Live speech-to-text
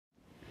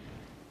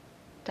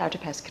Dr.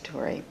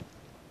 Pescatore,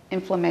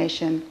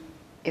 inflammation,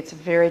 it's a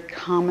very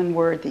common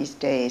word these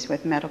days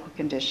with medical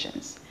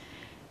conditions.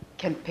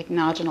 Can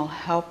pycnogenol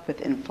help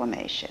with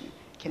inflammation?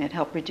 Can it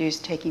help reduce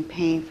taking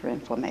pain for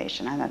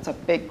inflammation? And that's a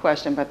big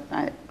question, but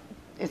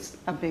it's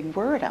a big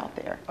word out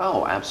there.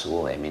 Oh,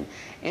 absolutely. I mean,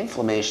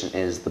 inflammation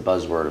is the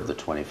buzzword of the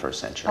 21st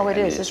century. Oh, it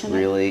is, It's isn't it?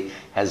 really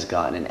has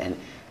gotten, and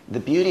the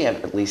beauty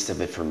of, at least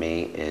of it for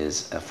me,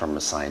 is from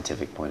a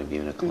scientific point of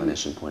view and a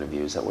clinician point of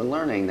view, is that we're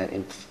learning that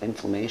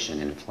inflammation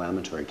and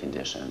inflammatory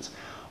conditions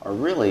are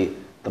really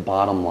the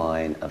bottom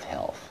line of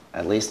health.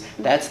 At least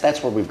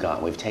that's where we've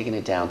gone. We've taken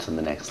it down to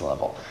the next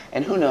level.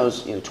 And who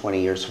knows, 20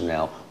 years from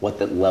now, what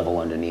the level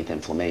underneath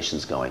inflammation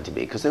is going to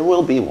be, because there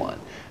will be one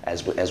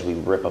as we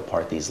rip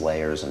apart these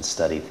layers and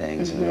study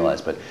things and realize.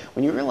 But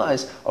when you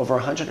realize over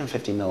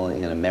 150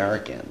 million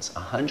Americans,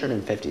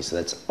 150, so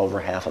that's over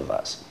half of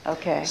us,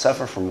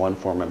 suffer from one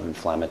form of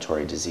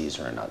inflammatory disease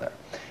or another.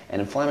 And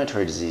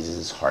inflammatory disease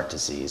is heart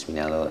disease. We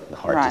now know that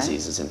heart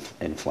disease is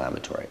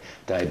inflammatory.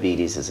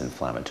 Diabetes is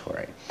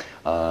inflammatory.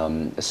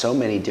 So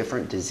many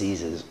different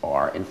diseases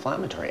are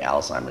inflammatory.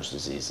 Alzheimer's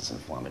disease is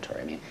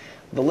inflammatory. I mean,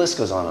 the list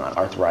goes on and on.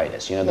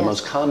 Arthritis. The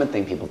most common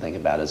thing people think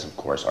about is, of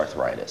course,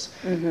 arthritis.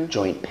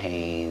 Joint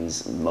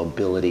pains,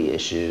 mobility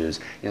issues.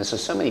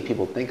 So many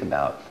people think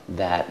about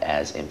that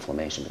as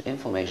inflammation. But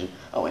inflammation,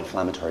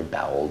 inflammatory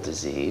bowel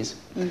disease.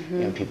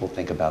 People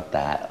think about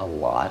that a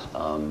lot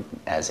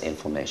as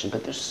inflammation.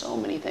 But there's so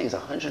many things.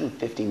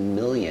 150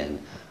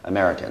 million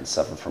Americans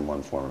suffer from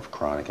one form of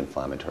chronic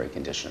inflammatory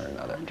condition or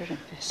another.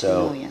 150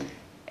 million.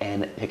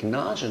 And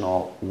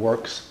pycnogenol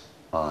works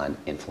on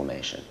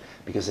inflammation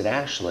because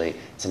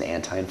it's an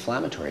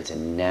anti-inflammatory. It's a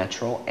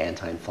natural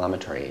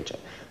anti-inflammatory agent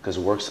because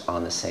it works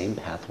on the same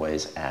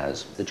pathways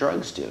as the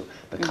drugs do.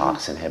 The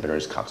COX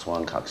inhibitors,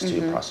 COX-1,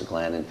 COX-2,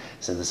 prostaglandin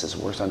synthesis,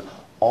 works on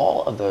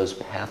all of those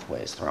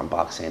pathways,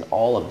 thromboxane,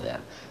 all of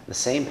them, the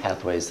same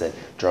pathways that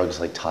drugs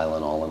like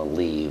Tylenol and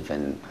Aleve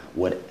and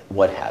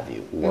what have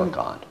you work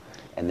on.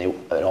 And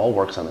it all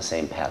works on the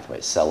same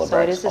pathways, Celebrex, so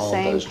it is the all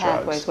same those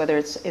pathways, drugs. whether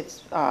it's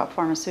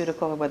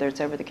pharmaceutical or whether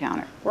it's over the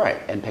counter. Right,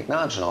 and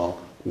pycnogenol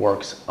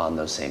works on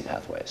those same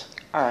pathways.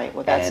 All right,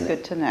 well that's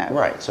good to know.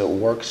 Right, so it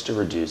works to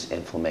reduce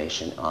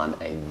inflammation on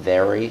a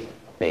very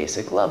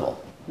basic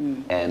level.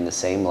 And the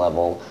same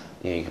level,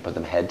 you can put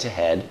them head to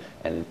head,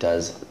 and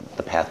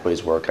the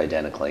pathways work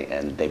identically,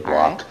 and they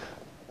block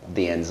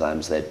the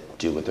enzymes that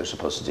do what they're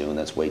supposed to do, and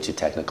that's way too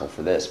technical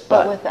for this.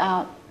 But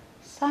without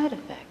side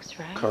effects,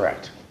 right?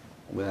 Correct,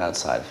 without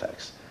side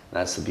effects.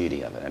 That's the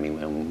beauty of it. I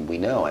mean, we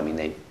know. I mean,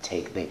 they've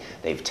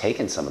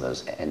taken some of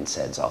those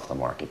NSAIDs off the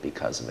market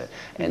because of it.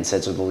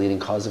 NSAIDs are the leading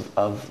cause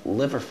of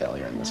liver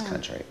failure in this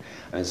country.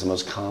 I mean, it's the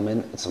most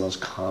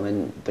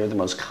common. They're the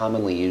most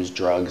commonly used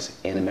drugs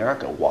in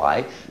America.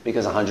 Why?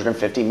 Because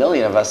 150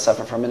 million of us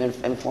suffer from an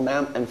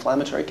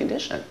inflammatory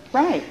condition.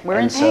 Right. We're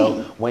in pain.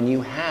 So when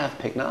you have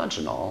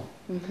pycnogenol,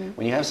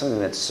 when you have something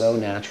that's so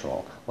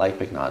natural, like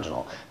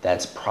pycnogenol,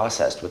 that's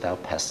processed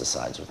without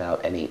pesticides, without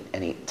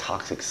any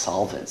toxic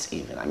solvents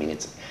even. I mean,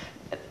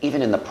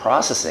 even in the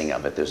processing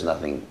of it, there's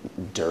nothing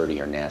dirty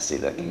or nasty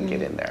that can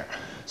get in there.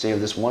 So you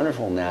have this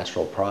wonderful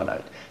natural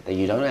product that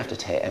you don't have to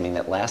take,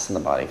 that lasts in the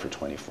body for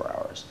 24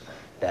 hours,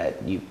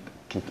 that you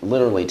can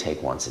literally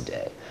take once a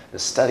day.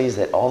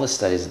 All the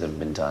studies that have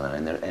been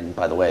done, and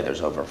by the way,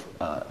 there's over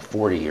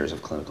 40 years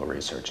of clinical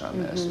research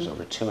on this. There's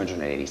over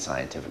 280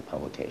 scientific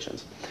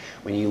publications.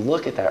 When you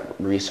look at that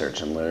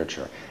research and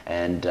literature,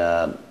 and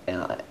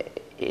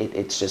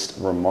it's just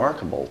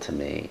remarkable to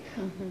me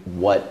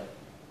what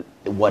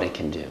it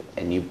can do.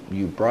 And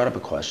you brought up a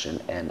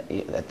question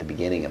at the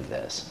beginning of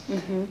this,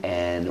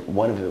 and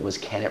one of it was,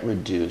 can it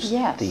reduce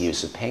the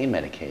use of pain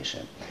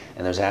medication?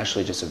 And there's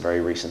actually just a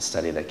very recent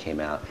study that came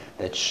out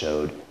that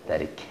showed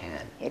that it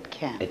can.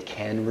 It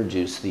can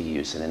reduce the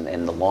use,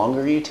 and the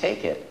longer you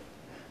take it,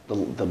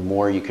 the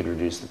more you could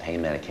reduce the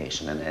pain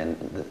medication.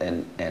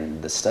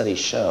 And the studies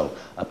show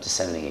up to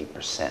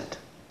 78%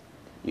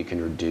 you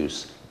can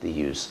reduce the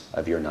use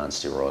of your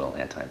non-steroidal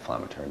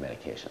anti-inflammatory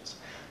medications.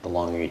 The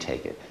longer you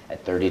take it.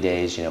 At 30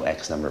 days,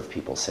 X number of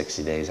people,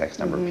 60 days, X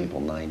number of people,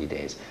 90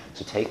 days.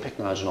 So take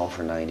pycnogenol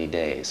for 90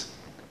 days,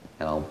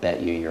 and I'll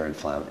bet you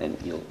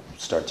you'll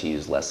start to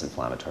use less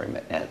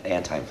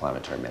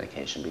anti-inflammatory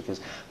medication,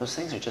 because those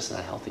things are just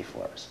not healthy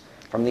for us.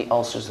 From the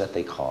ulcers that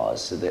they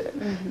cause, to the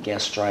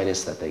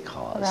gastritis that they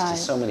cause, to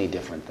so many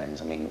different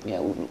things. I mean,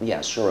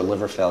 sure,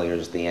 liver failure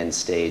is the end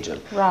stage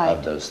of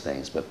those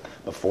things. But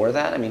before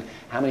that, I mean,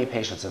 how many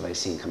patients have I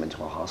seen come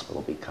into a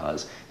hospital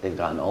because they've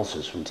gotten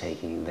ulcers from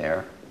taking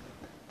their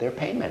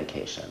pain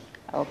medication?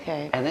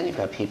 Okay. And then you've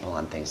got people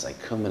on things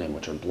like Coumadin,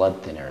 which are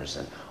blood thinners,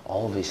 and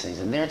all of these things,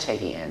 and they're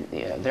taking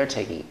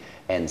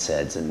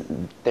NSAIDs,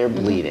 and they're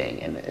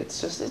bleeding, and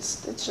it's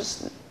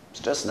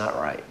just not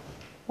right.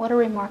 What a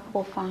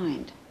remarkable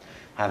find.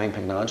 Having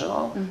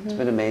pycnogenol, it's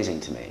been amazing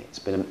to me. It's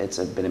been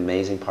an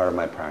amazing part of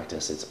my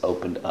practice. It's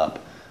opened up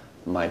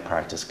my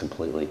practice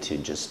completely to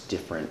just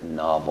different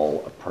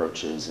novel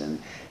approaches, and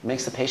it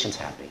makes the patients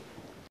happy.